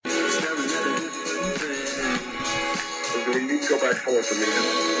I went for me.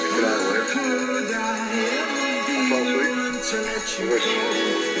 Get out of the way. I fall asleep.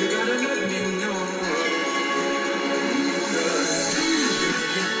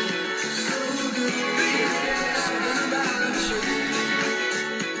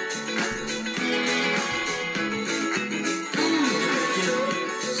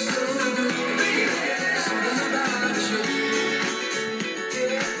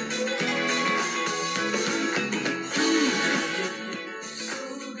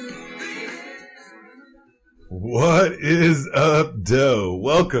 What is up, Doe?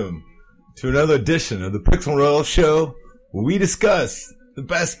 Welcome to another edition of the Pixel Royal Show, where we discuss the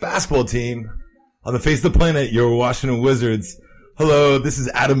best basketball team on the face of the planet, your Washington Wizards. Hello, this is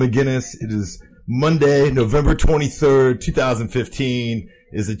Adam McGinnis. It is Monday, November 23rd, 2015.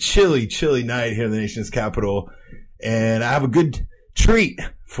 It is a chilly, chilly night here in the nation's capital, and I have a good treat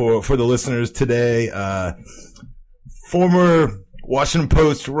for the listeners today. Former Washington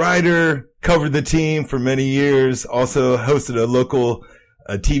Post writer, covered the team for many years, also hosted a local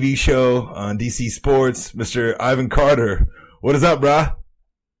TV show on DC Sports, Mr. Ivan Carter. What is up, brah?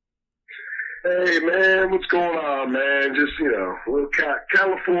 Hey, man, what's going on, man? Just, a little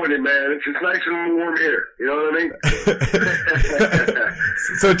California, man. It's just nice and warm here. You know what I mean?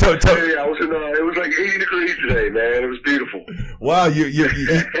 So, yeah, it was like 80 degrees today, man. It was beautiful. Wow, you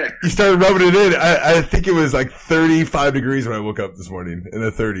started rubbing it in. I think it was like 35 degrees when I woke up this morning, in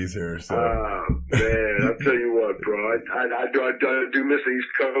the 30s here. So. Man, I'll tell you what, bro. I do miss the East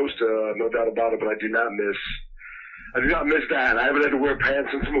Coast, no doubt about it, but I do not miss that. I haven't had to wear pants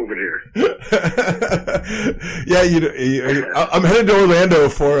since moving here. Yeah, I'm headed to Orlando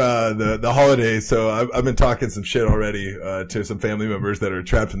for the holidays, so I've been talking some shit already to some family members that are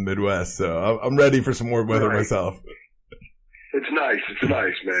trapped in the Midwest. So I'm ready for some warm weather myself. It's nice,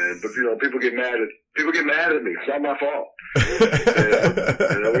 man. But people get mad at me. It's not my fault.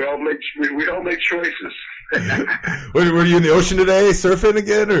 We all make choices. Were you in the ocean today, surfing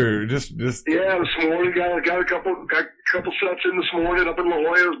again, or just? Yeah, this morning got a couple shots in this morning up in La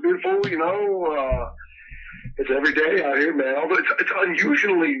Jolla. It was beautiful, It's every day out here, man. Although it's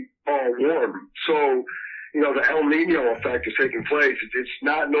unusually warm, so the El Nino effect is taking place. It's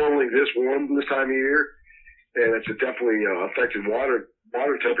not normally this warm this time of year, and it's definitely affected water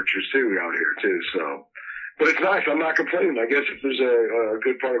temperatures too out here too. So. But it's nice. I'm not complaining. I guess if there's a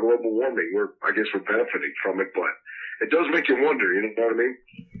good part of global warming, we're benefiting from it. But it does make you wonder. You know what I mean?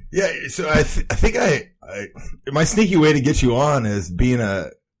 Yeah. So I think my sneaky way to get you on is being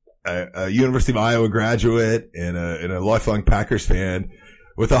a University of Iowa graduate and a lifelong Packers fan,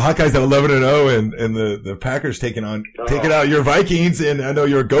 with the Hawkeyes at 11-0 and the Packers taking out your Vikings, and I know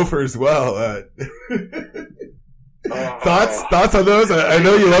you're a Gopher as well. Thoughts on those? I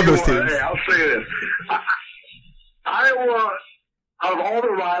know you love those teams. Hey, I'll say this. Iowa, out of all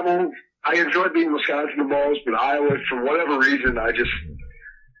the rivals, I enjoyed being Wisconsin the most, but Iowa, for whatever reason, I just,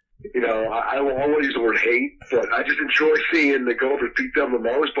 I won't use the word hate, but I just enjoy seeing the Gophers beat them the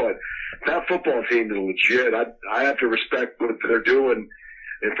most. But that football team is legit. I have to respect what they're doing,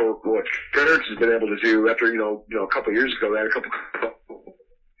 and for what Ferentz has been able to do after, a couple of years ago, they had a couple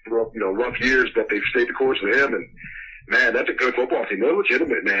rough years, but they've stayed the course with him, and man, that's a good football team. They're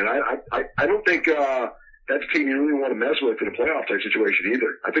legitimate, man. I don't think that's a team you really want to mess with in a playoff type situation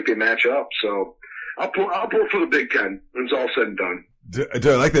either. I think they match up. So I'll pull for the Big Ten when it's all said and done. Dude,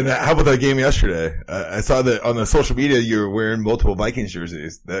 I like that. How about that game yesterday? I saw that on the social media you were wearing multiple Vikings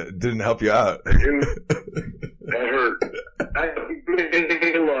jerseys. That didn't help you out. That hurt.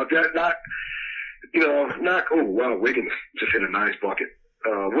 Wiggins just hit a nice bucket.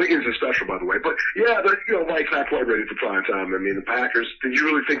 Wiggins is special, by the way. But, yeah, Mike's not quite ready for prime time. I mean, the Packers, did you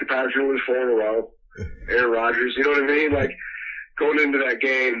really think the Packers were going to lose 4 in a row? Aaron Rodgers, you know what I mean? Like, going into that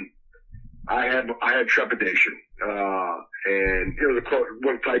game, I had trepidation. And it was a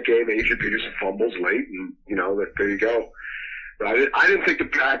one tight game. Adrian Peterson fumbles late, and, there you go. But I didn't think the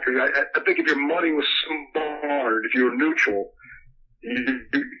Packers, I think if your money was smart, if you were neutral,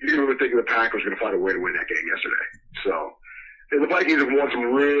 you were thinking the Packers were going to find a way to win that game yesterday. So, and the Vikings have won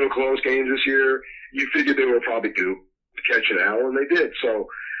some real close games this year. You figured they were probably due to catch an L, and they did. So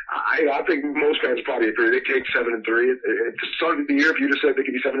I think most fans probably agree. They take 7-3. At the start of the year, if you just said they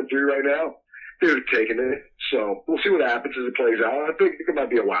could be 7-3 right now, they would have taken it. So we'll see what happens as it plays out. I think it might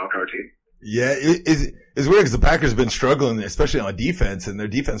be a wild card team. Yeah, it's weird because the Packers have been struggling, especially on defense, and their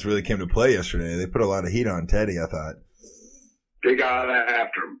defense really came to play yesterday. They put a lot of heat on Teddy, I thought. They got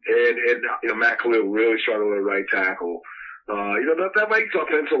after him. And Matt Khalil really struggled at right tackle. That Vikings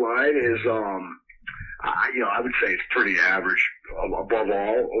offensive line is, I would say it's pretty average above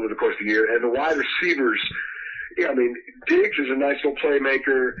all over the course of the year. And the wide receivers, yeah, I mean, Diggs is a nice little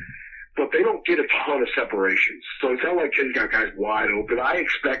playmaker, but they don't get a ton of separations. So it's not like he's got guys wide open. I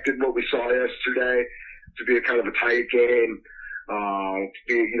expected what we saw yesterday to be a kind of a tight game.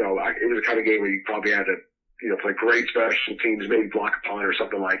 It was a kind of game where you probably had to, play great special teams, maybe block a punt or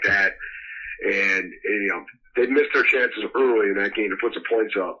something like that. And they missed their chances early in that game to put some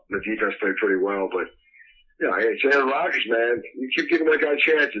points up. The defense played pretty well, but it's Aaron Rodgers, man. You keep giving that guy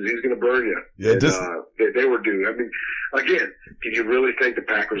chances, he's going to burn you. Yeah, they were due. I mean, again, did you really think the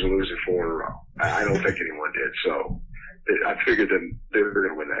Packers would lose in 4 in a row? I don't think anyone did. So I figured they were going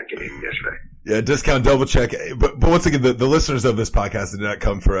to win that game yesterday. Yeah, discount, double check. But once again, the listeners of this podcast did not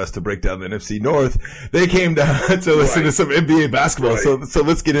come for us to break down the NFC North. They came down to listen to some NBA basketball. Right. So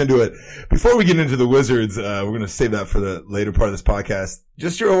let's get into it. Before we get into the Wizards, we're going to save that for the later part of this podcast.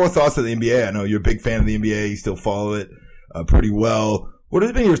 Just your overall thoughts of the NBA. I know you're a big fan of the NBA. You still follow it pretty well. What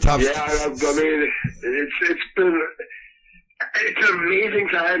have been your top? Yeah, I mean, it's an amazing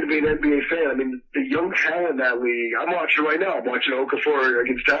time to be an NBA fan. I mean, the young talent in that league. I'm watching right now. I'm watching Okafor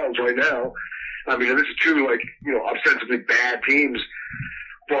against Towns right now. I mean, this is two, ostensibly bad teams.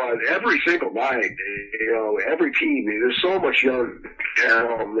 But every single night, every team, there's so much young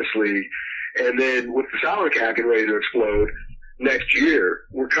talent in this league. And then with the salary cap getting ready to explode next year,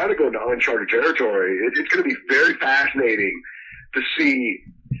 we're kind of going to uncharted territory. It's going to be very fascinating to see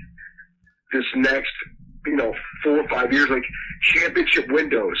this next 4 or 5 years, like championship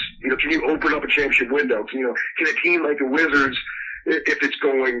windows. Can you open up a championship window? Can a team like the Wizards, if it's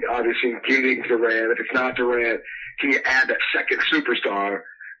going, obviously, getting Durant, if it's not Durant, can you add that second superstar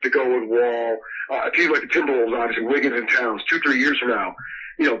to go with Wall? A team like the Timberwolves, obviously, Wiggins and Towns, 2-3 years from now,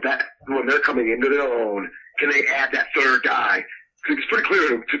 that when they're coming into their own, can they add that third guy? Because it's pretty clear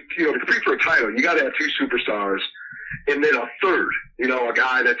to compete for a title, you got to have 2 superstars. And then a third, a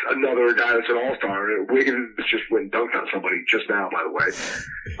guy that's another guy that's an all-star. Wiggins just went and dunked on somebody just now, by the way.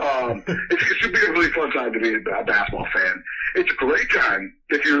 It should be a really fun time to be a basketball fan. It's a great time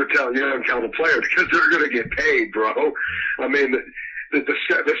if you're a young talented player because they're going to get paid, bro. I mean,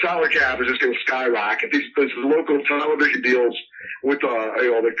 the salary cap is just going to skyrocket. These local television deals with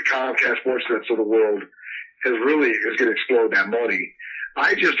like the Comcast Sportsnets of the world is going to explode that money.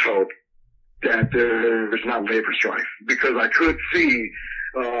 I just hope that there's not labor strife because I could see,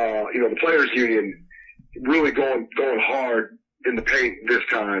 the players union really going hard in the paint this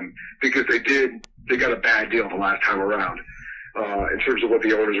time because they got a bad deal the last time around, in terms of what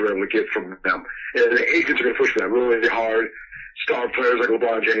the owners were able to get from them. And the agents are going to push for that really hard. Star players like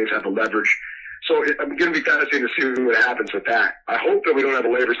LeBron James have the leverage. So I'm going to be fascinated to see what happens with that. I hope that we don't have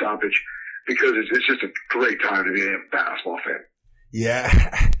a labor stoppage because it's just a great time to be a basketball fan.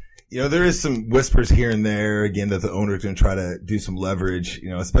 Yeah. There is some whispers here and there, again, that the owner's going to try to do some leverage,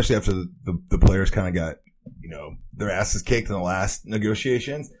 especially after the players kind of got, their asses kicked in the last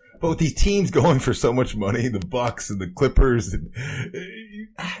negotiations. But with these teams going for so much money, the Bucks and the Clippers,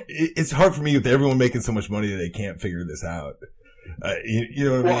 it's hard for me with everyone making so much money that they can't figure this out. You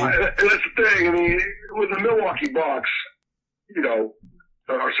know what I mean? Well, that's the thing. I mean, with the Milwaukee Bucks,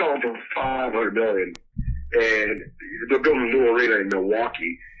 are selling for $500 million, and they're building a new arena in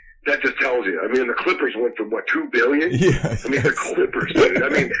Milwaukee. That just tells you. I mean, the Clippers went for $2 billion? Yeah. I mean, the Clippers, dude. I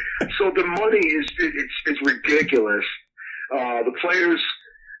mean, so the money is ridiculous. The players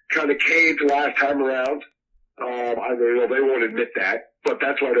kind of caved last time around. They won't admit that, but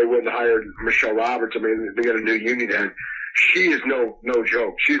that's why they went and hired Michelle Roberts. I mean, they got a new union head. She is no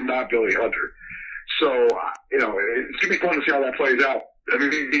joke. She's not Billy Hunter. So, it's going to be fun to see how that plays out. I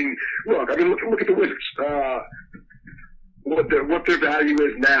mean, look at the Wizards. What their value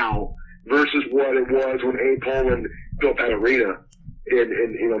is now versus what it was when Abe Pollin built that arena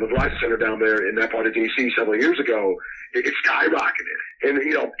in the Verizon Center down there in that part of DC several years ago. It skyrocketed, and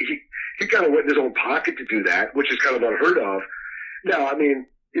he kind of went in his own pocket to do that, which is kind of unheard of. Now, I mean,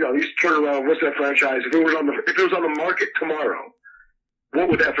 he's turn around. What's that franchise? If it was on the market tomorrow, what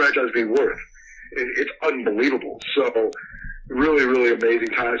would that franchise be worth? It's unbelievable. So, really, really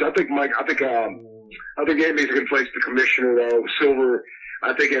amazing times. I think Amy's a good place to commissioner, though. Silver,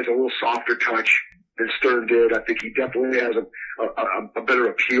 I think, has a little softer touch than Stern did. I think he definitely has a better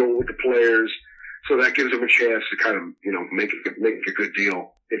appeal with the players. So that gives him a chance to kind of, make a good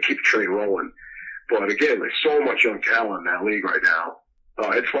deal and keep the train rolling. But again, there's so much young talent in that league right now.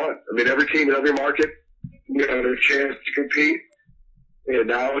 It's fun. I mean, every team in every market, has a chance to compete. And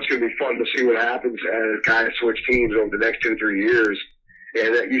now it's going to be fun to see what happens as guys switch teams over the next 2 to 3 years.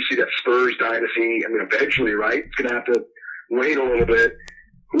 And that you see that Spurs dynasty, I mean, eventually, right? It's going to have to wait a little bit.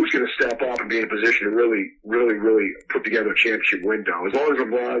 Who's going to step up and be in a position to really, really, really put together a championship window? As long as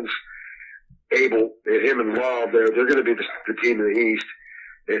LeBron's Abel and him and Love, they're going to be the team in the East,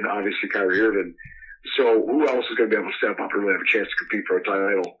 and obviously Kyrie Irving. So who else is going to be able to step up and really have a chance to compete for a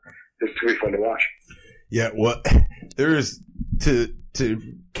title? It's going to be fun to watch. Yeah, well, there's to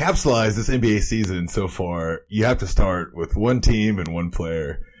capsulize this NBA season so far, you have to start with one team and one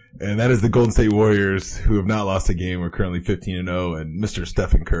player. And that is the Golden State Warriors, who have not lost a game. We're currently 15-0, and Mr.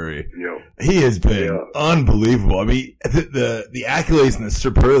 Stephen Curry. He has been unbelievable. I mean, the accolades and the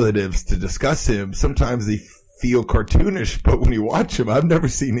superlatives to discuss him, sometimes they feel cartoonish, but when you watch him, I've never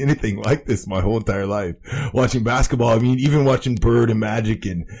seen anything like this my whole entire life. Watching basketball, I mean, even watching Bird and Magic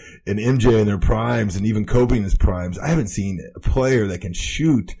and MJ in their primes, and even Kobe in his primes, I haven't seen a player that can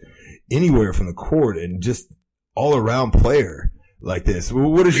shoot anywhere from the court and just all-around player like this.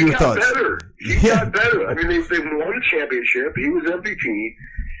 What is your thoughts? He got better. I mean, they won a championship. He was MVP.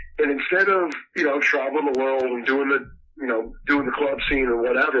 And instead of, traveling the world and doing the club scene or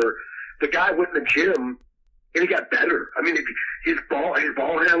whatever, the guy went in the gym and he got better. I mean, his ball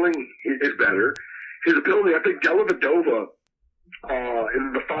handling is better. His ability, I think Dellavedova,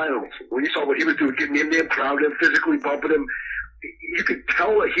 in the finals, when you saw what he was doing, getting in there, crowding him, physically bumping him, you could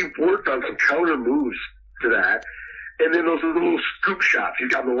tell that he worked on some counter moves to that. And then those little scoop shots he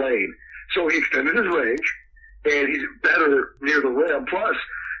got in the lane. So he extended his range, and he's better near the rim. Plus,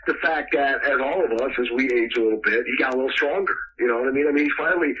 the fact that, as all of us, as we age a little bit, he got a little stronger. You know what I mean? I mean, he's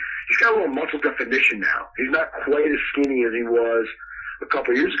got a little muscle definition now. He's not quite as skinny as he was a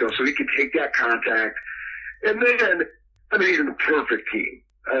couple of years ago, so he can take that contact. And then, I mean, he's in the perfect team.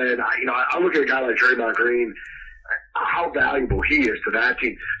 And, I look at a guy like Draymond Green, how valuable he is to that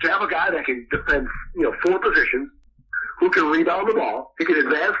team. To have a guy that can defend, 4 positions, who can rebound the ball, he can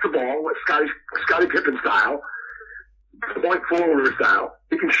advance the ball with Scottie Pippen style, point forward style.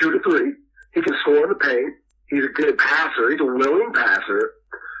 He can shoot a 3. He can score in the paint. He's a good passer. He's a willing passer.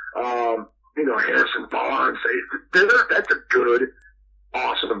 Harrison Barnes. That's a good,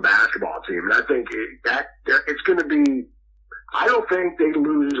 awesome basketball team. And I think it's going to be, I don't think they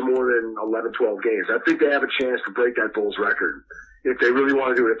lose more than 11, 12 games. I think they have a chance to break that Bulls record. If they really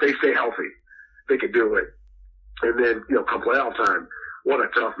want to do it, if they stay healthy, they can do it. And then, come playoff time, what a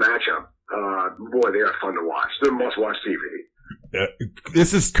tough matchup. Boy, they are fun to watch. They're must-watch TV.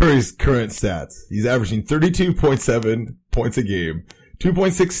 This is Curry's current stats. He's averaging 32.7 points a game,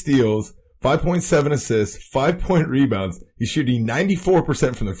 2.6 steals, 5.7 assists, 5-point rebounds. He's shooting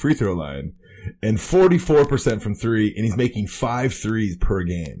 94% from the free throw line and 44% from 3, and he's making 5 threes per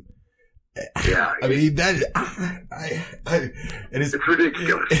game. Yeah, I mean and it's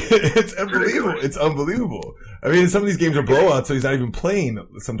ridiculous. It's unbelievable. It's unbelievable. I mean, some of these games are blowouts, so he's not even playing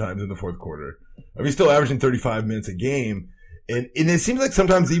sometimes in the fourth quarter. I mean, he's still averaging 35 minutes a game, and it seems like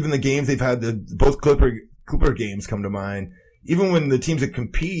sometimes even the games they've had, both Clipper games come to mind. Even when the teams that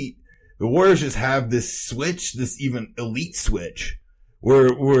compete, the Warriors just have this switch, this even elite switch, where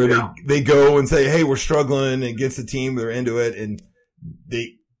they go and say, "Hey, we're struggling," against the team, they're into it, and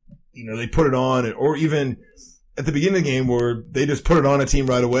they put it on, or even at the beginning of the game where they just put it on a team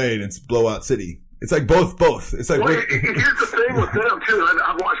right away and it's blowout city. It's like both. It's like, here's the thing with them too.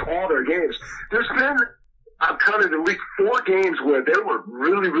 I've watched all their games. There's been, I've counted at least 4 games where they were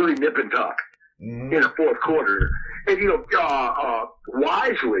really, really nip and tuck in the fourth quarter. And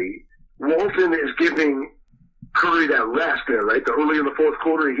wisely, Walton is giving Curry that rest there, right? The early in the fourth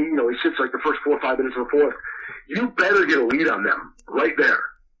quarter, he sits like the first 4 or 5 minutes of the fourth. You better get a lead on them right there.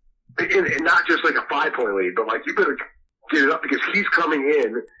 And not just like a 5-point lead, but like you better get it up because he's coming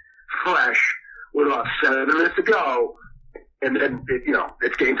in fresh with about 7 minutes to go, and then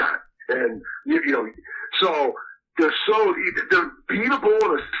it's game time. And so they're beatable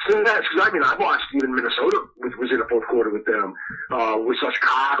in a sense. Because I mean, I watched even Minnesota was in the fourth quarter with them. We saw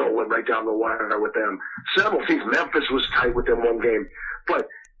Chicago went right down the wire with them. Several teams, Memphis was tight with them one game, but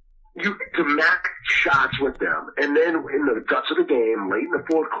to match shots with them, and then in the guts of the game, late in the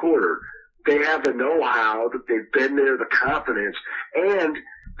fourth quarter, they have the know-how, that they've been there, the confidence, and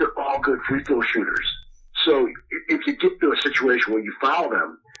they're all good free throw shooters. So if you get to a situation where you foul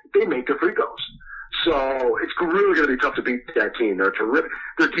them, they make the free throws. So it's really going to be tough to beat that team. They're terrific.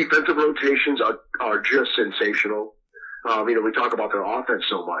 Their defensive rotations are just sensational. We talk about their offense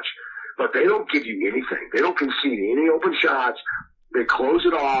so much, but they don't give you anything. They don't concede any open shots. They close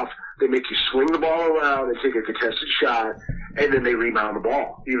it off. They make you swing the ball around and take a contested shot, and then they rebound the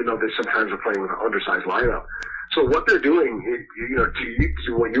ball, even though they sometimes are playing with an undersized lineup. So what they're doing,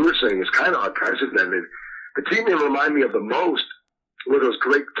 to what you were saying, is kind of unprecedented. The team they remind me of the most were those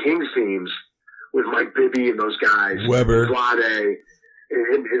great Kings teams with Mike Bibby and those guys, Weber, Vlade,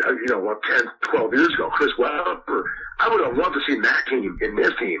 and 10, 12 years ago, Chris Webber. I would have loved to see that team in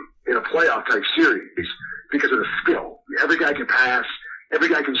this team in a playoff type series because of the skill. Every guy can pass. Every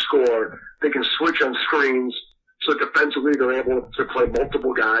guy can score. They can switch on screens. So defensively, they're able to play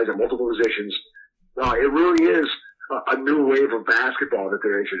multiple guys at multiple positions. It really is a new wave of basketball that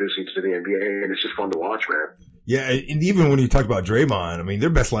they're introducing to the NBA, and it's just fun to watch, man. Yeah, and even when you talk about Draymond, I mean, their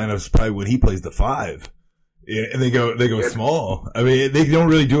best lineup is probably when he plays the 5. Yeah, and they go small. I mean, they don't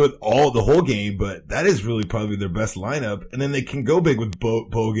really do it the whole game, but that is really probably their best lineup. And then they can go big with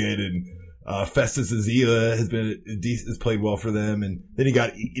Bogut and Festus Ezeli has played well for them. And then you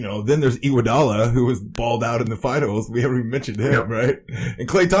got, then there's Iguodala, who was balled out in the finals. We haven't even mentioned him, right? And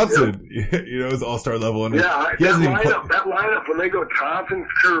Klay Thompson, is all-star level. And that lineup, when they go Thompson,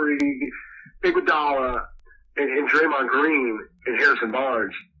 Curry, Iguodala, and Draymond Green and Harrison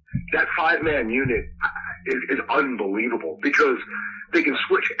Barnes, that 5-man unit is unbelievable because they can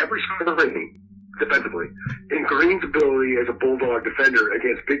switch every single thing defensively. And Green's ability as a bulldog defender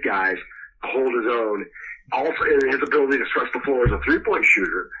against big guys to hold his own, also his ability to stretch the floor as a three-point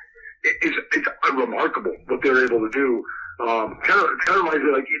shooter, it's unremarkable what they're able to do. Kind of reminds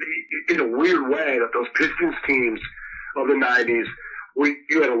me, like, in a weird way, that those Pistons teams of the 90s, where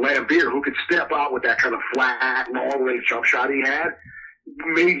you had a Lambeer who could step out with that kind of flat, long-range jump shot he had,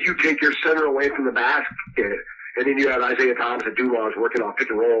 made you take your center away from the basket, and then you had Isaiah Thomas and Dumas working off pick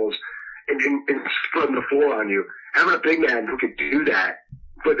and rolls and spreading the floor on you. Having a big man who could do that,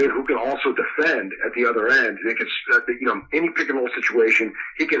 but then who can also defend at the other end. They could, any pick and roll situation,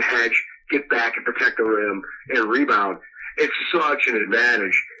 he can hedge, get back and protect the rim and rebound. It's such an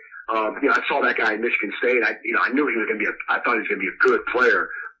advantage. I saw that guy in Michigan State. I knew he was going to be I thought he was going to be a good player.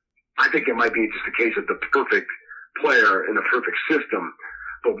 I think it might be just a case of the perfect player in the perfect system.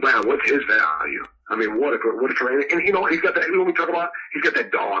 But man, what's his value? I mean, what a career. And he's got that, when we talk about, he's got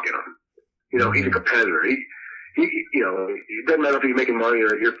that dog in him. He's a competitor. He it doesn't matter if he's making money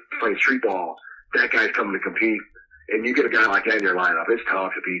or you're playing street ball. That guy's coming to compete. And you get a guy like that in your lineup, it's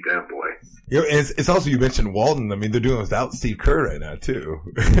tough to beat that boy. And it's also, you mentioned Walton. I mean, they're doing it without Steve Kerr right now too.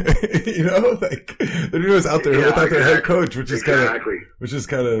 They're doing this out there without their head coach, which is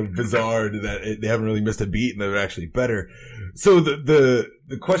kind of bizarre that they haven't really missed a beat and they're actually better. So the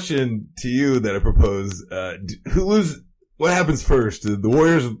question to you that I propose, what happens first? Do the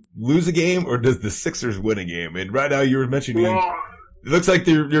Warriors lose a game or does the Sixers win a game? And right now you were mentioning, it looks like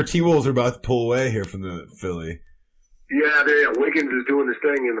your T-Wolves are about to pull away here from the Philly. Yeah, Wiggins is doing this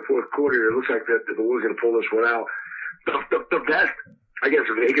thing in the fourth quarter. It looks like the Wolves are going to pull this one out. The best, I guess,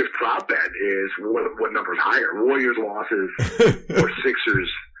 Vegas prop bet is what number's higher: Warriors losses or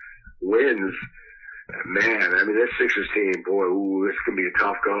Sixers wins. Man, I mean, this Sixers team, boy, this can be a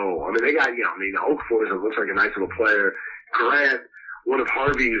tough go. I mean, they got, Okafor looks like a nice little player. Grant, one of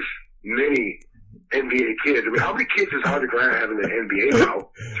Harvey's many NBA kids. I mean, how many kids does Harvey Grant have in the NBA now?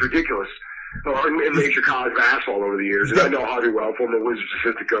 It's ridiculous. In major college basketball over the years. And I know Harvey well, former Wizards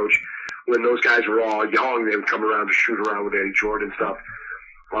assistant coach. When those guys were all young, they would come around to shoot around with Eddie Jordan and stuff.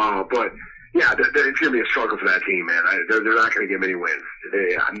 But, yeah, it's going to be a struggle for that team, man. They're not going to get many wins.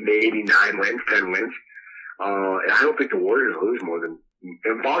 Maybe 9 wins, 10 wins. And I don't think the Warriors will lose more than,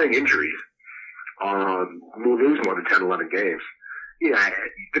 barring injuries, will lose more than 10, 11 games. Yeah,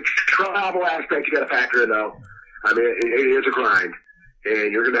 the travel aspect, you got to factor in, though. I mean, it is a grind.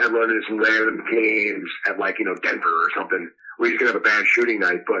 And you're going to have run into some random games at Denver or something where he's going to have a bad shooting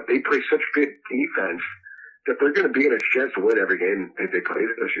night. But they play such good defense that they're going to be in a chance to win every game that they play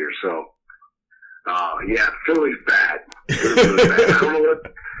this year. So, Philly's bad. They're really bad. I don't know what.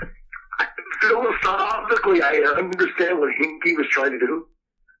 Philosophically, I understand what Hinkie was trying to do.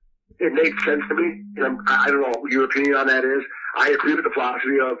 It makes sense to me. I don't know what your opinion on that is. I agree with the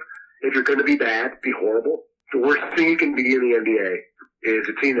philosophy of if you're going to be bad, be horrible. The worst thing you can be in the NBA is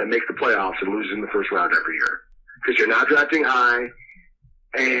a team that makes the playoffs and loses in the first round every year. Because you're not drafting high,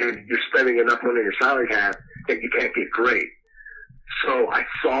 and you're spending enough money on your salary cap that you can't get great. So I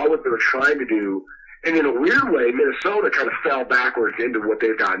saw what they were trying to do, and in a weird way, Minnesota kind of fell backwards into what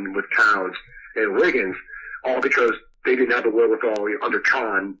they've gotten with Towns and Wiggins, all because they didn't have the wherewithal under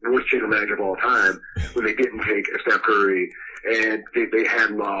Kahn, worst general manager of all time, when they didn't take Steph Curry, and they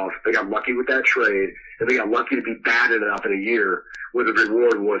had Love. They got lucky with that trade, and they got lucky to be bad enough in a year where the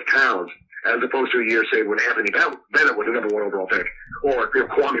reward was Towns, as opposed to a year, say, when Anthony Bennett was the number 1 overall pick, or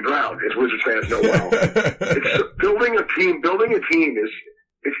Kwame Brown, as Wizards fans know well. Building a team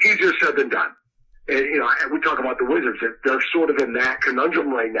is easier said than done. And, we talk about the Wizards. They're sort of in that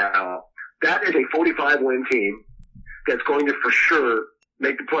conundrum right now. That is a 45-win team that's going to for sure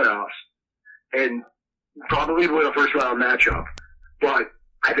make the playoffs and probably win a first-round matchup. But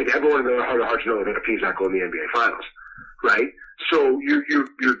I think everyone in their heart of hearts knows that the team's not going to the NBA Finals. right? So you're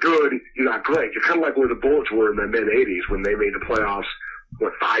good, you're not great. You're kind of like where the Bullets were in the mid-'80s when they made the playoffs,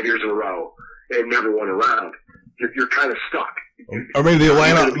 5 years in a row and never won a round. You're kind of stuck. Or maybe the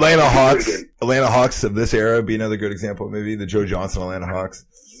Atlanta Hawks of this era would be another good example. Maybe the Joe Johnson Atlanta Hawks.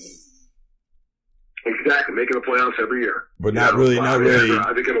 Exactly, making the playoffs every year. But not really. Are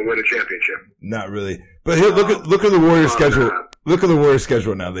they going to win a championship? Not really. But here, look at the Warriors' schedule. Look at the Warriors'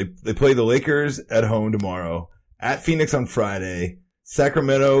 schedule now. They play the Lakers at home tomorrow, at Phoenix on Friday,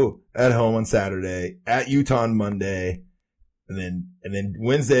 Sacramento at home on Saturday, at Utah on Monday, and then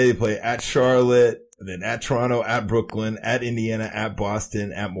Wednesday they play at Charlotte, and then at Toronto, at Brooklyn, at Indiana, at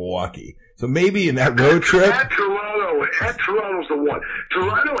Boston, at Milwaukee. So maybe in that road trip. At Toronto's the one.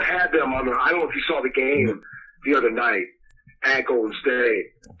 Toronto had them on I don't know if you saw the game the other night at Golden State.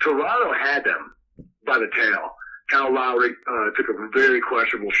 Toronto had them by the tail. Kyle Lowry took a very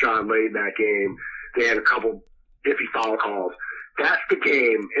questionable shot late in that game. They had a couple iffy foul calls. That's the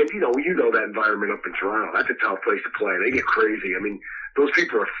game. And, you know that environment up in Toronto. That's a tough place to play. They get crazy. I mean, those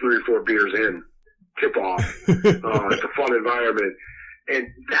people are 3 or 4 beers in. Tip off. It's a fun environment. And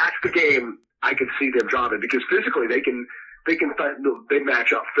that's the game I can see them dropping because physically they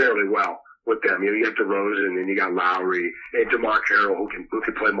match up fairly well with them. You got DeRozan and you got Lowry and DeMar Carroll who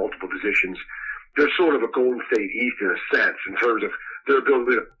can play multiple positions. They're sort of a Golden State East in a sense in terms of their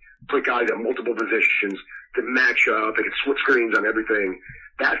ability to put guys at multiple positions to match up. They can switch screens on everything.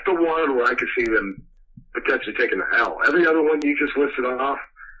 That's the one where I could see them potentially taking the L. Every other one you just listed off,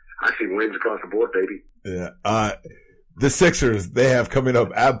 I see wins across the board, baby. Yeah. The Sixers, they have coming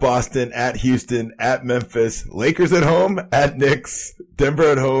up at Boston, at Houston, at Memphis, Lakers at home, at Knicks, Denver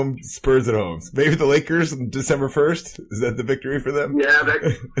at home, Spurs at home. Maybe the Lakers on December 1st? Is that the victory for them? Yeah,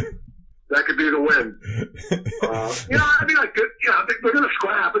 that could be the win. I mean, they're going to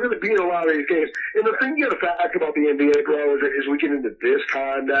scrap. They're going to beat a lot of these games. And the thing you got to fact about the NBA, bro, is we get into this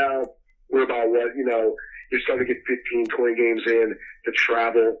time now. We're about you're starting to get 15, 20 games in. The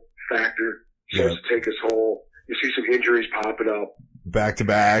travel factor starts to take us whole. You see some injuries popping up.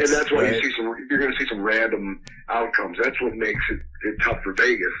 Back-to-backs. And that's why you're going to see some random outcomes. That's what makes it tough for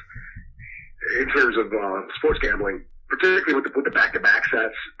Vegas in terms of sports gambling, particularly with the back-to-back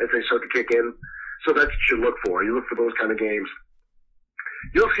sets as they start to kick in. So that's what you look for. You look for those kind of games.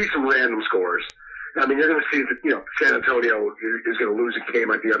 You'll see some random scores. I mean, you're going to see that, San Antonio is going to lose a game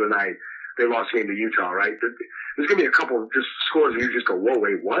like the other night. They lost a game to Utah, right? There's going to be a couple of just scores where you just go, whoa,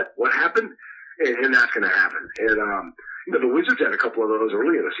 wait, what? What happened? And that's going to happen. And, the Wizards had a couple of those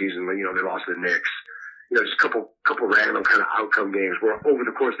early in the season when, they lost to the Knicks. Just a couple random kind of outcome games where over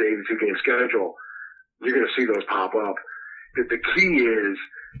the course of the 82-game schedule, you're going to see those pop up. The key is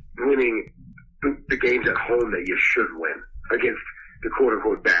winning the games at home that you should win against the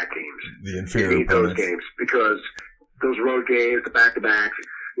quote-unquote bad teams. The inferior you need those games because those road games, the back-to-backs,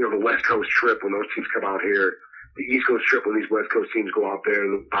 the West Coast trip when those teams come out here, the East Coast trip when these West Coast teams go out there,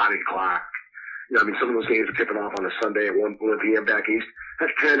 the body clock. Some of those games are tipping off on a Sunday at 1 p.m. back east.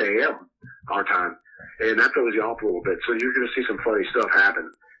 That's 10 a.m. our time. And that throws you off a little bit. So you're going to see some funny stuff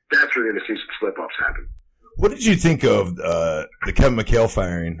happen. That's where you're going to see some slip-ups happen. What did you think of the Kevin McHale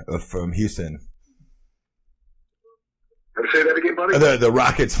firing from Houston? Say that again, buddy? The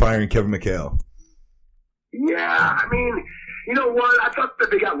Rockets firing Kevin McHale. Yeah, I mean, you know what? I thought that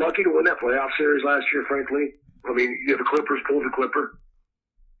they got lucky to win that playoff series last year, frankly. I mean, the Clippers pulled the Clipper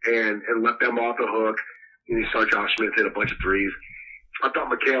and let them off the hook. You saw Josh Smith hit a bunch of threes. I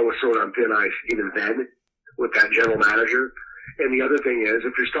thought McHale was sort of on thin ice even then with that general manager. And the other thing is,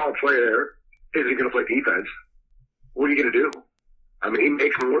 if your star player isn't going to play defense, what are you going to do? I mean, he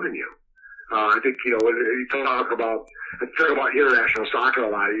makes more than you. I think, when you talk about international soccer a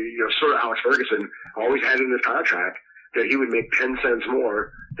lot, sort of Alex Ferguson always had in his contract that he would make 10 cents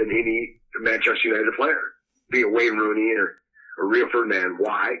more than any Manchester United player, be it Wayne Rooney or Rio Ferdinand.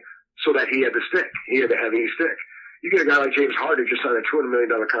 Why? So that he had the stick. He had the heavy stick. You get a guy like James Harden just signed a $200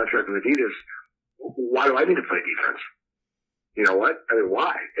 million contract with Adidas. Why do I need to play defense? You know what? I mean,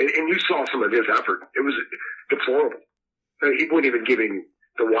 why? And you saw some of his effort. It was deplorable. I mean, he wasn't even giving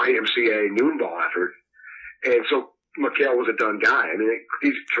the YMCA noon ball effort. And so McHale was a done guy. I mean,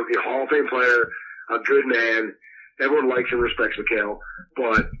 he's a Hall of Fame player, a good man. Everyone likes and respects McHale.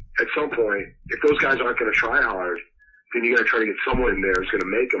 But at some point, if those guys aren't going to try hard, then you got to try to get someone in there who's going to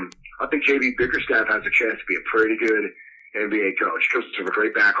make them. I think JB Bickerstaff has a chance to be a pretty good NBA coach. He comes from a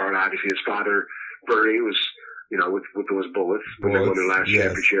great background. Obviously, his father, Bernie, was, with those Bullets when they won their last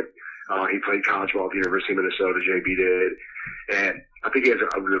championship. He played college ball at the University of Minnesota, JB did. And I think he has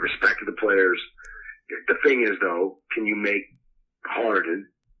a respect of the players. The thing is, though, can you make Harden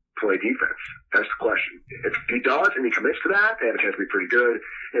play defense? That's the question. If he does and he commits to that, they have a chance to be pretty good,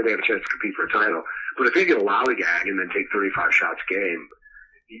 and they have a chance to compete for a title. But if he can lollygag and then take 35 shots a game,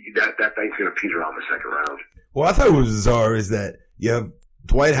 that thing's going to peter out in the second round. Well, I thought what was bizarre is that you have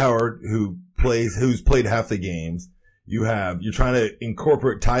Dwight Howard who's played half the games. You're trying to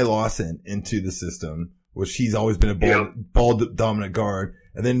incorporate Ty Lawson into the system, which he's always been a ball dominant guard.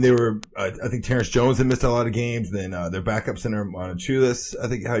 And then they were, I think Terrence Jones had missed a lot of games. Then their backup center, Monachulis, I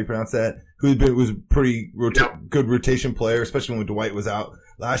think how you pronounce that, was a pretty good rotation player, especially when Dwight was out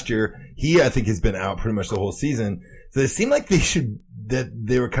last year. He, I think, has been out pretty much the whole season. So it seemed like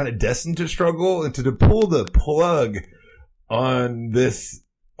they were kind of destined to struggle, and to pull the plug on this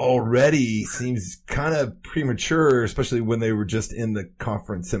already seems kind of premature, especially when they were just in the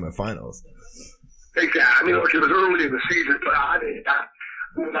conference semifinals. Exactly. I mean, look, it was early in the season, but I'm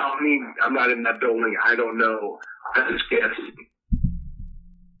not in that building. I don't know. I just guess.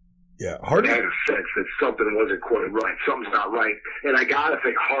 Yeah, Harden had a sense that something wasn't quite right. Something's not right, and I gotta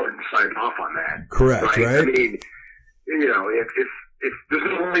think Harden signed off on that. Correct, right? I mean, if there's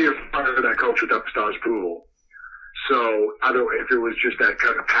no way you're firing that coach without the star's approval. So I don't know if it was just that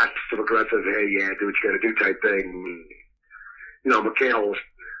kind of passive aggressive, hey, yeah, do what you got to do type thing. McHale's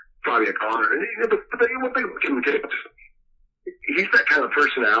probably a goner. But one thing about Kim McHale, he's that kind of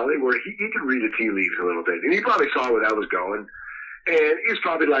personality where he can read the tea leaves a little bit, and he probably saw where that was going, and he's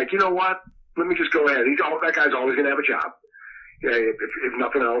probably like, you know what? Let me just go ahead. That guy's always going to have a job. Yeah, if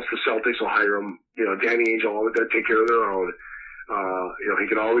nothing else, the Celtics will hire him. Danny Ainge will always take care of their own. He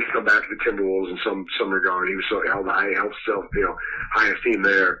can always come back to the Timberwolves in some regard. He was so held high esteem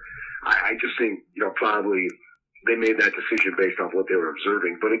there. I just think, probably they made that decision based off what they were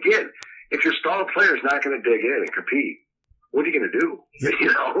observing. But again, if your star player is not going to dig in and compete, what are you going to do?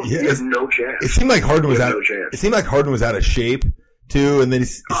 You have no chance. It seemed like Harden was It seemed like Harden was out of shape too, and then he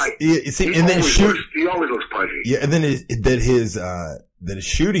always looks pudgy. Yeah, and then his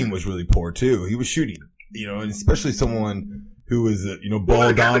shooting was really poor too. He was shooting, and especially someone who was,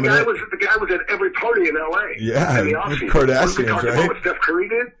 ball dominant. The guy was at every party in L.A. Yeah, with Kardashians, right? What Steph Curry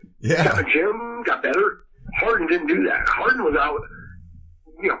did? Yeah. Got in the gym, got better. Harden didn't do that. Harden was out,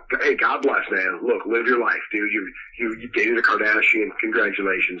 hey, God bless, man. Look, live your life, dude. You dated a Kardashian.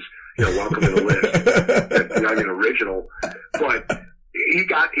 Congratulations. Welcome to the list. You're not an original. But he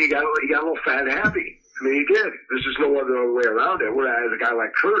got a little fat and happy. I mean, he did. There's just no other way around it. Whereas a guy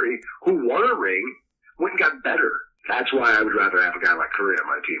like Curry, who won a ring, went and got better. That's why I would rather have a guy like Curry on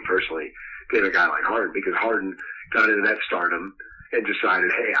my team personally than a guy like Harden, because Harden got into that stardom and decided,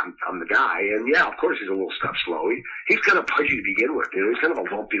 hey, I'm the guy. And yeah, of course he's a little step slow. He's kind of pudgy to begin with. He's kind of a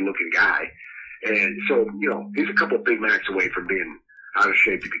lumpy looking guy. And so, he's a couple of Big Macs away from being out of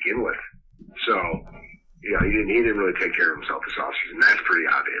shape to begin with. So, he didn't really take care of himself this offseason. That's pretty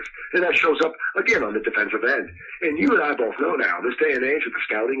obvious. And that shows up, again, on the defensive end. And you and I both know now, this day and age with the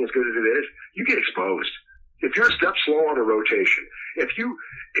scouting as good as it is, you get exposed. If you're a step slow on a rotation, if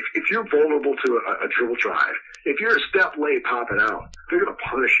you're vulnerable to a dribble drive, if you're a step late popping out, they're going to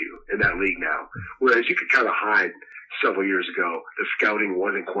punish you in that league now. Whereas you could kind of hide several years ago. The scouting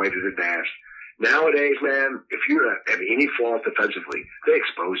wasn't quite as advanced. Nowadays, man, if you have any flaws defensively, they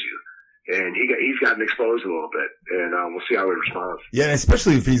expose you. And he's gotten exposed a little bit, and we'll see how he responds. Yeah, and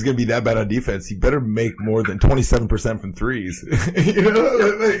especially if he's going to be that bad on defense, he better make more than 27% from threes.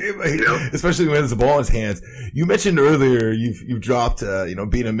 Especially when there's the ball in his hands. You mentioned earlier you've dropped,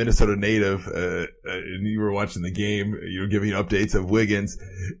 being a Minnesota native, and you were watching the game. You were giving updates of Wiggins.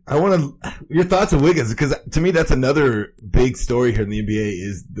 I want your thoughts on Wiggins, because to me that's another big story here in the NBA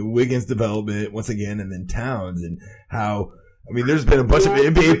is the Wiggins development once again, and then Towns, and how. I mean, there's been a bunch of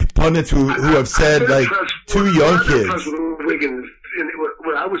NBA pundits who have said, like, two young kids. Wiggins,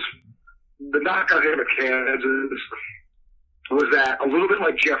 when I was, the knock on him at Kansas was that a little bit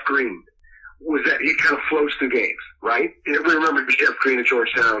like Jeff Green, was that he kind of flows through games, right? Everybody remembers Jeff Green at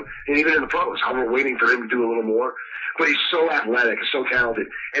Georgetown, and even in the pros, how we're waiting for him to do a little more. But he's so athletic and so talented.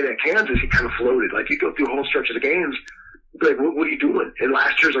 And at Kansas, he kind of floated. Like, you go through whole stretches of games, like, what are you doing? And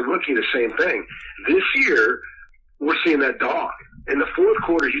last year's a rookie, the same thing. This year, we're seeing that dog. In the fourth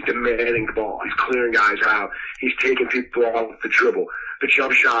quarter, he's demanding the ball. He's clearing guys out. He's taking people off the dribble. The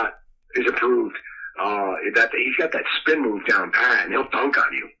jump shot is improved. He's got that spin move down pat, and he'll dunk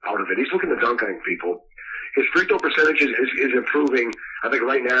on you out of it. He's looking to dunk on people. His free throw percentage is improving. I think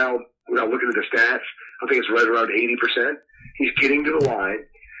right now, without looking at the stats, I think it's right around 80%. He's getting to the line.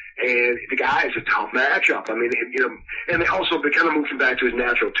 And the guy is a tough matchup. I mean, and they also kind of moved him back to his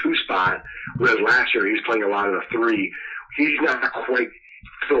natural two spot, whereas last year he was playing a lot of the three. He's not quite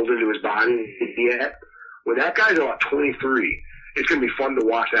filled into his body yet. When that guy's about 23 it's going to be fun to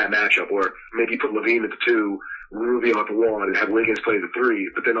watch that matchup where maybe you put Levine at the 2, Rubio at the 1, and have Wiggins play the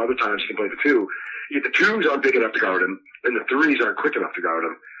 3, but then other times he can play the 2. The 2s aren't big enough to guard him, and the 3s aren't quick enough to guard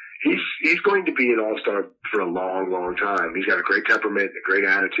him. He's going to be an all-star for a long, long time. He's got a great temperament, a great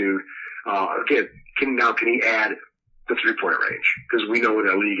attitude. Again, can he add the 3-point range? Because we know what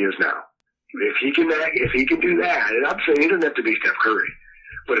that league is now. If he can do that, and I'm saying he doesn't have to be Steph Curry,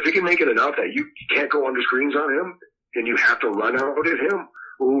 but if he can make it enough that you can't go under screens on him and you have to run out at him,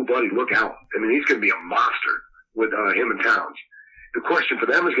 ooh, buddy, look out. I mean, he's going to be a monster with him and Towns. The question for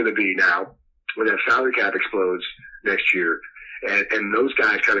them is going to be now, when that salary cap explodes next year, and those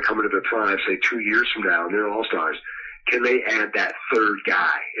guys kind of come into their prime, say 2 years from now, and they're all-stars, can they add that third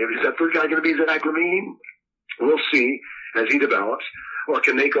guy? Is that third guy going to be Zach LaVine? We'll see as he develops. Or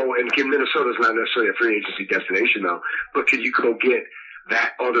can they go, and Minnesota's not necessarily a free agency destination though, but can you go get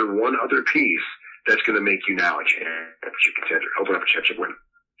that one other piece that's going to make you now a championship contender, open up a championship win?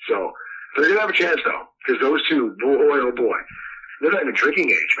 So they're going to have a chance though, because those two, boy, oh boy, they're not even drinking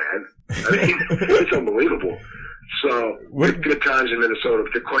age, man. I mean, it's unbelievable. So good times in Minnesota.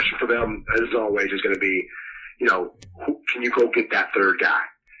 The question for them, as always, is going to be, can you go get that third guy?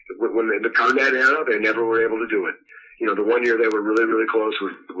 When the Garnett era, they never were able to do it. The one year they were really, really close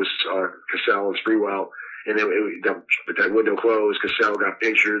was Cassell and Sprewell, and but that window closed. Cassell got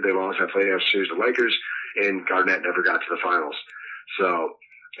injured. They lost that playoff series to the Lakers, and Garnett never got to the finals. So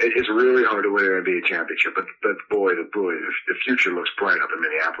it's really hard to win an NBA championship. But boy, the future looks bright up in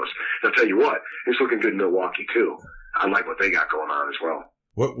Minneapolis. And I'll tell you what, it's looking good in Milwaukee too. I like what they got going on as well.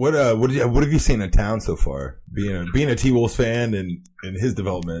 What have you seen in Town so far? Being a T-Wolves fan and his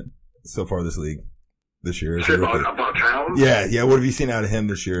development so far this year as a rookie. About Town? Yeah. What have you seen out of him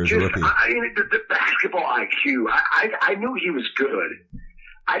this year as a rookie? The basketball IQ. I knew he was good.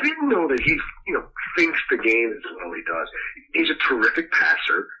 I didn't know that he thinks the game as well he does. He's a terrific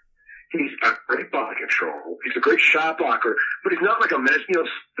passer. He's got great body control. He's a great shot blocker, but he's not like a mess.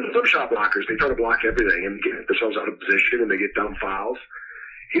 Some shot blockers, they try to block everything and get themselves out of position and they get dumb fouls.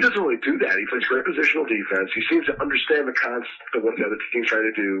 He doesn't really do that. He plays great positional defense. He seems to understand the concept of what the other team's trying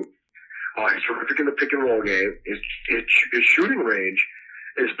to do. He's terrific in the pick and roll game. His shooting range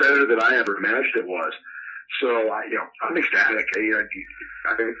is better than I ever imagined it was. So I'm ecstatic.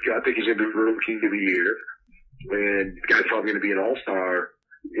 I think he's going to be rookie of the year, and the guy's probably going to be an all-star.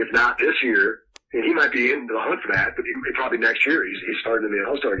 If not this year, and he might be in the hunt for that, but probably next year. He's starting in the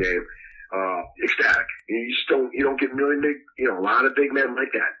All-Star game. Ecstatic. You don't get really big, a lot of big men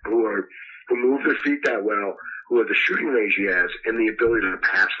like that who move their feet that well, who have the shooting range he has and the ability to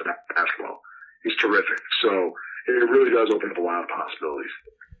pass the basketball. He's terrific. So it really does open up a lot of possibilities.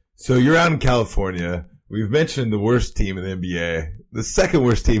 So you're out in California. We've mentioned the worst team in the NBA. The second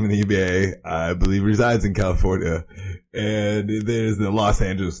worst team in the NBA, I believe, resides in California, and there's the Los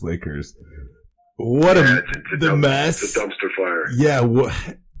Angeles Lakers. The mess! It's a dumpster fire. Yeah.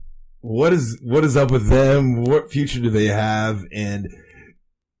 What is up with them? What future do they have? And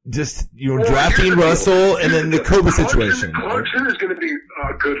just drafting Russell and then the Kobe situation. Clarkson is going to be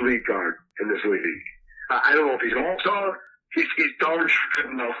a good league guard in this league. I don't know if he's an all-star. He's darn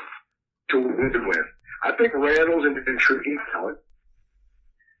good enough to win. I think Randall's an intriguing talent.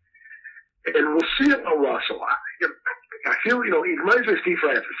 And we'll see about Russell. I feel, he reminds me of Steve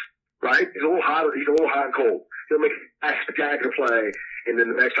Francis, right? He's a little hot and cold. He'll make a spectacular play, and then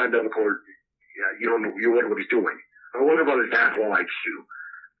the next time down the court, you wonder what he's doing. I wonder about his basketball IQ.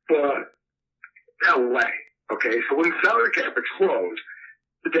 But LA, okay? So when salary cap explodes,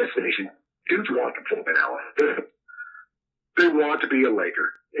 the destination, dudes want to play in LA. They want to be a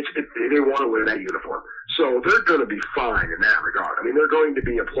Laker. They want to wear that uniform. So they're going to be fine in that regard. I mean, they're going to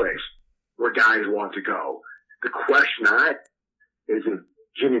be a place where guys want to go. The question is if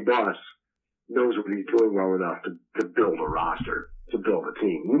Jimmy Buss knows what he's doing well enough to build a roster, to build a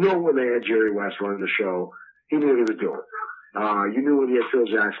team. When they had Jerry West running the show, he knew what he was doing. You knew when he had Phil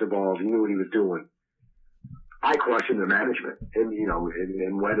Jackson involved, he knew what he was doing. I question the management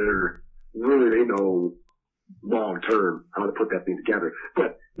and whether really they know long term how to put that thing together.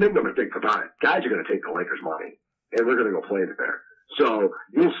 But make no mistake about it, guys are going to take the Lakers' money and we're going to go play it there. So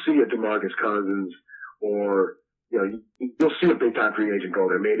you'll see a DeMarcus Cousins or you'll see a big time free agent go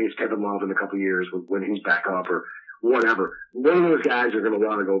there. Maybe it's Kevin Love in a couple of years when he's back up or whatever. One of those guys are going to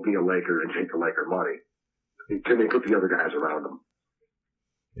want to go be a Laker and take the Laker money. Can they put the other guys around them?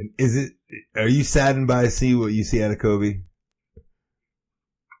 And are you saddened by seeing what you see out of Kobe?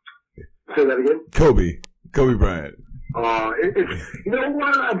 Say that again? Kobe Bryant. You know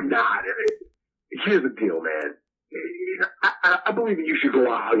what? I'm not. Here's the deal, man. I believe that you should go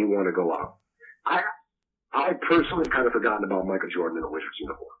out how you want to go out. I personally kind of forgotten about Michael Jordan in the Wizards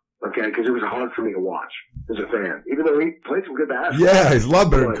uniform. Okay, because it was hard for me to watch as a fan, even though he played some good basketball. Yeah, he's a lot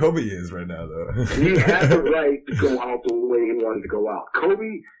better than Kobe is right now, though. He had the right to go out the way he wanted to go out.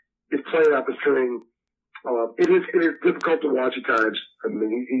 Kobe is playing out the string. It is difficult to watch at times. I mean,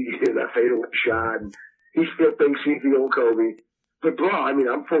 he hit that fatal shot, and he still thinks he's the old Kobe. But bro, I mean,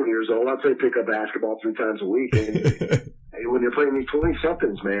 I'm 40 years old. I'd say pick up basketball 3 times a week, and when you're playing these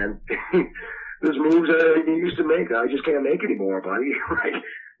 20-somethings, man, there's moves that you used to make I just can't make anymore, buddy. Like,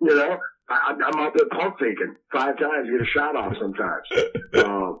 you know, I'm out there pump faking 5 times, get a shot off sometimes.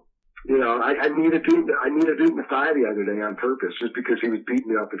 You know, I need a dude in the thigh the other day on purpose just because he was beating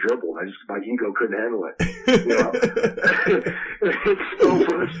me off the dribble. My ego couldn't handle it. You know? It's so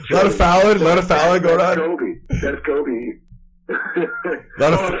frustrating. Let a foul going on. That's Kobe.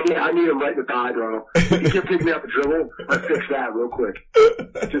 Yeah, I need him right in the thigh, bro. He kept taking me off the dribble. I fixed that real quick.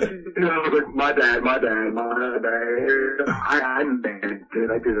 Just, you know, like, my bad. I'm bad,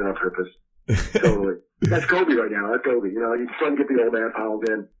 dude. I did it on purpose. Totally. That's Kobe right now. That's Kobe. You know, he's trying to get the old man fouls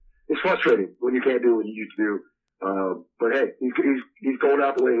in. It's frustrating when you can't do what you used to do. But hey, he's going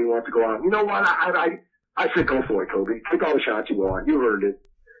out the way he wants to go out. You know what? I say go for it, Kobe. Take all the shots you want. You earned it.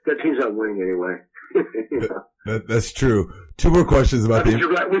 That team's not winning anyway. You know? That's true. 2 more questions about would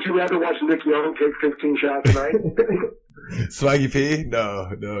you rather watch Nick Young take 15 shots tonight? Swaggy P? No,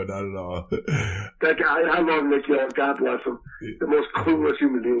 not at all. That guy, I love Nick Young. God bless him. The most clueless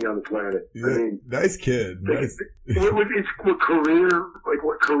human being on the planet. Yeah, I mean, nice kid. Nice. What career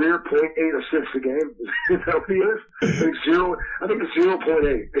 0.8 assists a game? Is that what he is? I think it's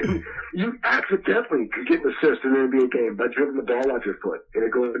 0.8. You accidentally could get an assist in an NBA game by dribbling the ball off your foot and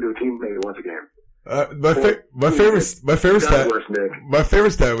it goes into a teammate once a game. My favorite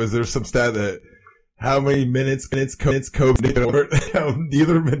stat was there's some stat that how many minutes Kobe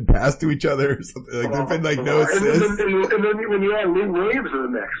neither have been passed to each other or something like there've been like no assists. And then when you add Lou Williams in the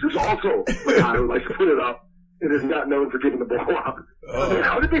mix, there's also a guy who likes to put it up and is not known for giving the ball up. I mean,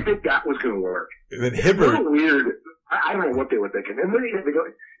 how did they think that was going to work? And then Hibbert. It's weird. I don't know what they were thinking. And then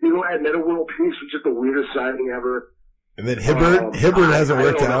you go add Meta World Peace, which is the weirdest signing ever. And then Hibbert hasn't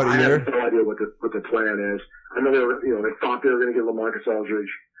worked out either. I have no idea what the plan is. I know they thought they were going to get LaMarcus Aldridge.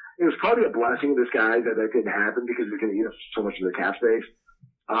 It was probably a blessing of this guy that didn't happen because it's going to eat up so much of the cap space.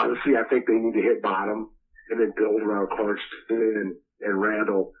 Honestly, I think they need to hit bottom and then build around Clarkson and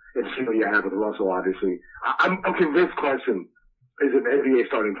Randall and see what you have with Russell, obviously. I'm convinced Clarkson is an NBA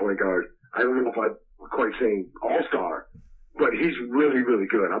starting point guard. I don't know if I'm quite saying all-star, but he's really, really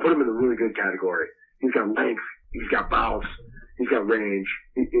good. I put him in the really good category. He's got length. He's got bounce. He's got range.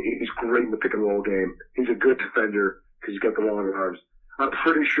 He's great in the pick and roll game. He's a good defender because he's got the long arms. I'm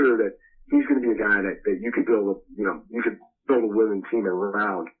pretty sure that he's going to be a guy that you could build a winning team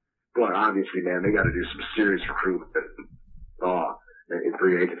around. But obviously, man, they got to do some serious recruitment in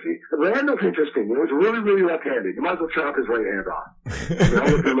free agency. Randall's interesting. He's really, really left-handed. You might as well chop his right hand off. I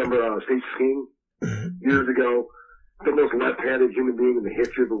always remember Stacey King years ago. The most left-handed human being in the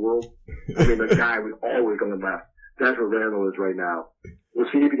history of the world. I mean, the guy was always going left. That's what Randall is right now. We'll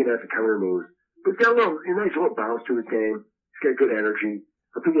see if he can have the counter moves. But he's got a nice little bounce to his game. He's got good energy.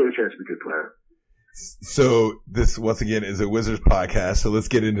 I think he has a chance to be a good player. So this, once again, is a Wizards podcast. So let's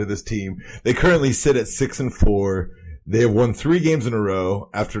get into this team. They currently sit at 6-4. They have won 3 games in a row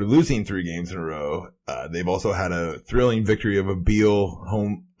after losing 3 games in a row. They've also had a thrilling victory of a Beal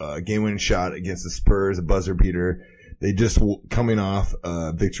home game-winning shot against the Spurs, a buzzer beater. They just coming off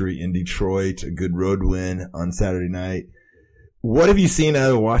a victory in Detroit, a good road win on Saturday night. What have you seen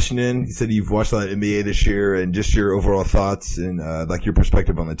out of Washington? You said you've watched a lot of NBA this year, and just your overall thoughts and like your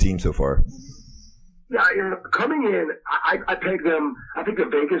perspective on the team so far. Yeah, coming in, I pegged them. I think the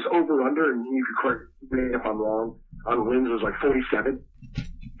Vegas over/under, and you can correct me if I'm wrong, on wins was like 47,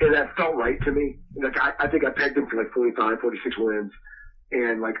 and that felt right to me. Like I think I pegged them for like 45, 46 wins,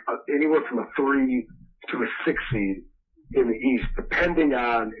 and like anywhere from a 3 to a 6 seed in the East, depending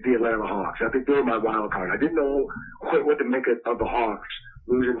on the Atlanta Hawks. I think they were my wild card. I didn't know quite what to make of the Hawks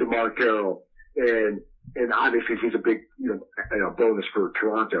losing DeMar Carroll, and obviously he's a big bonus for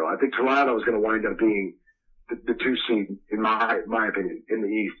Toronto. I think Toronto is going to wind up being the 2 seed in my opinion in the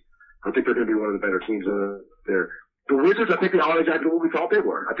East. I think they're going to be one of the better teams there. The Wizards, I think they are exactly what we thought they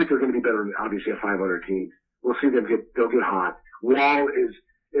were. I think they're going to be better than obviously a 500 team. We'll see them they'll get hot. Wall is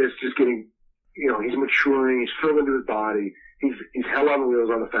just getting. He's maturing. He's filling into his body. He's hell on wheels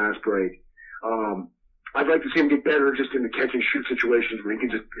on the fast break. I'd like to see him get better just in the catch and shoot situations where he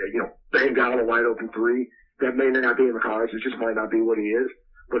can just, bang down a wide open 3. That may not be in the cards. It just might not be what he is,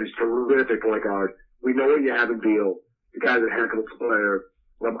 but he's terrific point guard. We know what you have in Beal. The guy's a heck of a player.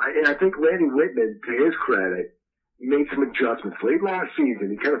 And I think Randy Whitman, to his credit, made some adjustments late last season.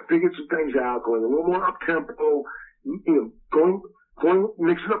 He kind of figured some things out, going a little more up tempo, going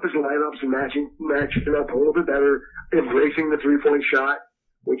mixing up his lineups and matching up a little bit better, embracing the 3-point shot,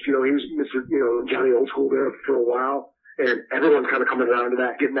 which he was Mr. Johnny Old School there for a while, and everyone's kind of coming around to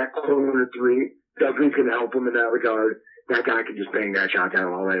that, getting that corner three. Dudley's going to help him in that regard. That guy can just bang that shot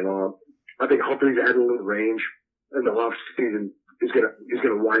down all night long. I think Humphries added a little range in the off season is going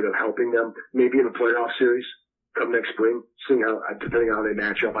to wind up helping them maybe in a playoff series come next spring, seeing how, depending on how they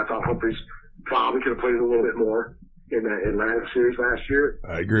match up. I thought Humphries probably could have played a little bit more in the Atlanta series last year.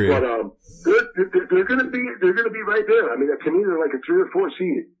 I agree. But they're going to be right there. I mean, to me, they're like a 3 or 4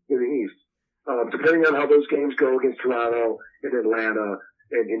 seed in the East, depending on how those games go against Toronto and Atlanta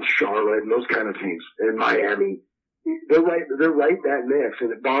and in Charlotte and those kind of teams and Miami. They're right that mix,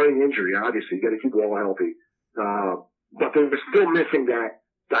 and barring injury, obviously, you got to keep them all healthy. But they're still missing that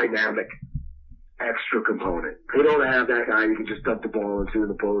dynamic extra component. They don't have that guy you can just dump the ball into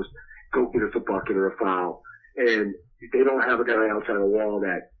the post, go get us a bucket or a foul. And they don't have a guy outside the wall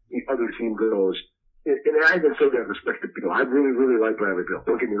that the other team goes. And I even say that respect to Beal. I really, really like Bradley Beal.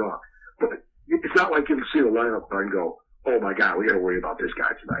 Don't get me wrong. But it's not like you can see the lineup and go, oh my God, we got to worry about this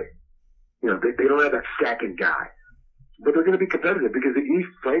guy tonight. They don't have that second guy. But they're going to be competitive because the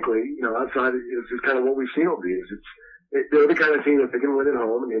East, frankly, outside is kind of what we've seen over the years. They're the kind of team that they can win at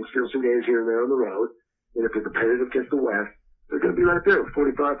home and then steal some games here and there on the road. And if they're competitive against the West, they're going to be right there with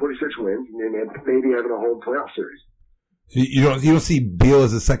 45, 46 wins and then maybe having a home playoff series. So you don't see Beal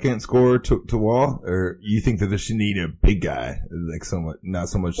as a second scorer to Wall, or you think that they should need a big guy, like not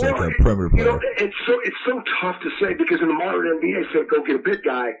so much like a perimeter player? It's so tough to say because in the modern NBA, say go get a big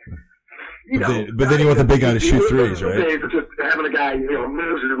guy. But then you want the big guy to shoot threes, right? Days of just having a guy,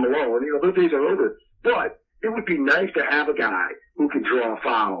 moves it Malone. Those days are over. But it would be nice to have a guy who can draw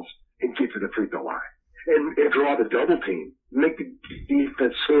fouls and get to the free throw line and draw the double team, make the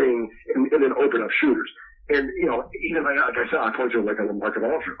defense swing, and then open up shooters. And, even like I said, I told you like a LaMarcus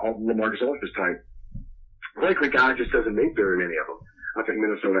Aldridge type. Likely guy just doesn't make very many of them. I think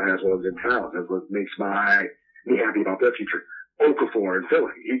Minnesota has one in town. That's what makes me happy about their future. Okafor in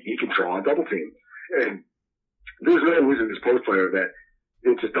Philly, he can draw a double team. And there's no Wizards post player that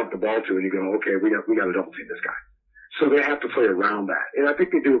they just dump the ball to and you go, okay, we got to double team this guy. So they have to play around that. And I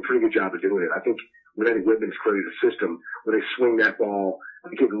think they do a pretty good job of doing it. I think Randy Whitman's created a system where they swing that ball,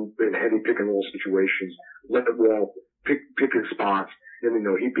 get in heavy pick and roll situations, let the ball pick his spots, and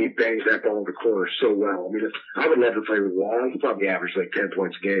he bangs that ball in the corner so well. I mean, I would love to play with Wall. He probably averaged like 10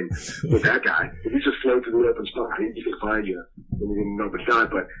 points a game with that guy. If he just floats to the open spot, he can find you when you didn't know the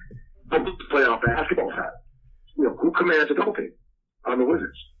shot. But how to play off basketball hat? Who commands a double team on the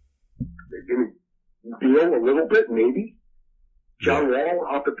Wizards? Beal a little bit, maybe. John Wall,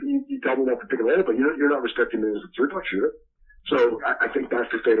 you double off the pick and roll, but you're not respecting him as a three-point shooter. So I think that's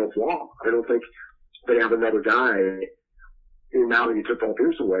the fatal flaw. I don't think they have another guy. And now that you took Paul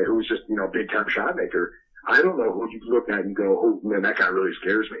Pierce away, who's just, big time shot maker, I don't know who you look at and go, oh man, that guy really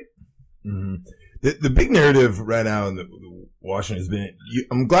scares me. Mm-hmm. The big narrative right now in the Washington has been,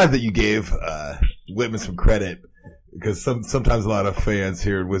 I'm glad that you gave, Whitman some credit because sometimes a lot of fans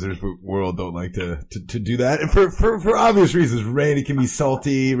here in Wizards World don't like to do that. And for obvious reasons, Randy can be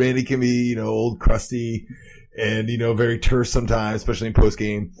salty, Randy can be, old crusty and, very terse sometimes, especially in post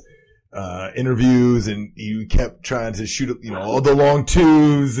game. Interviews and you kept trying to shoot, all the long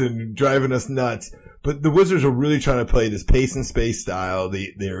twos and driving us nuts. But the Wizards are really trying to play this pace and space style.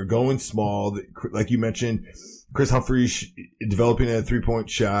 They're going small. Like you mentioned, Chris Humphries developing a 3-point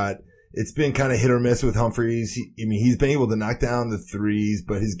shot. It's been kind of hit or miss with Humphries. He's been able to knock down the threes,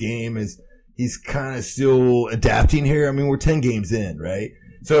 but his game he's kind of still adapting here. We're 10 games in, right?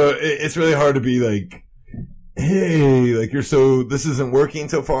 So it's really hard to be like, hey, this isn't working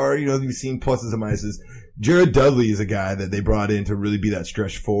so far. You've seen pluses and minuses. Jared Dudley is a guy that they brought in to really be that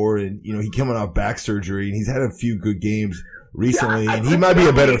stretch forward. And, he coming off back surgery and he's had a few good games recently and he might be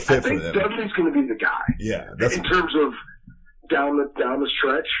a better fit for them. Dudley's going to be the guy. Yeah. In terms of down the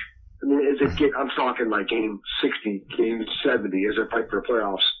stretch. I'm talking like game 60, game 70 as a fight for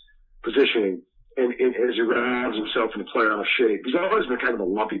playoffs positioning and as he rounds himself in playoff shape. He's always been kind of a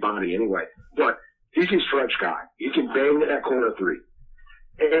lumpy body anyway, but he's a stretch guy. He can bang that corner three.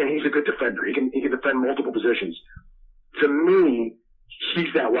 And he's a good defender. He can defend multiple positions. To me,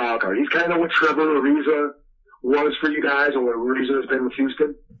 he's that wild card. He's kind of what Trevor Ariza was for you guys and what Ariza has been with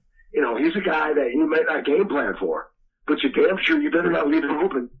Houston. He's a guy that you might not game plan for, but you're damn sure you better not leave him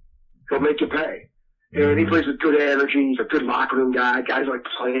open. He'll make you pay. And he plays with good energy. He's a good locker room guy. Guys like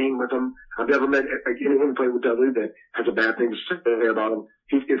playing with him. I've never met anyone play with Dudley that has a bad thing to say about him.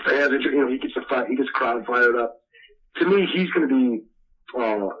 If fans, he gets the crowd fired up. To me, he's going to be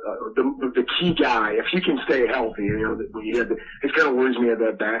the key guy if he can stay healthy. When he had it kind of worries me at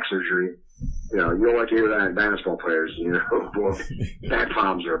that back surgery. You don't like to hear that in basketball players. Boy, back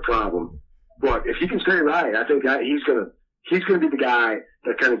problems are a problem. But if he can stay right, I think he's going to be the guy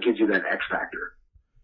that kind of gives you that X factor.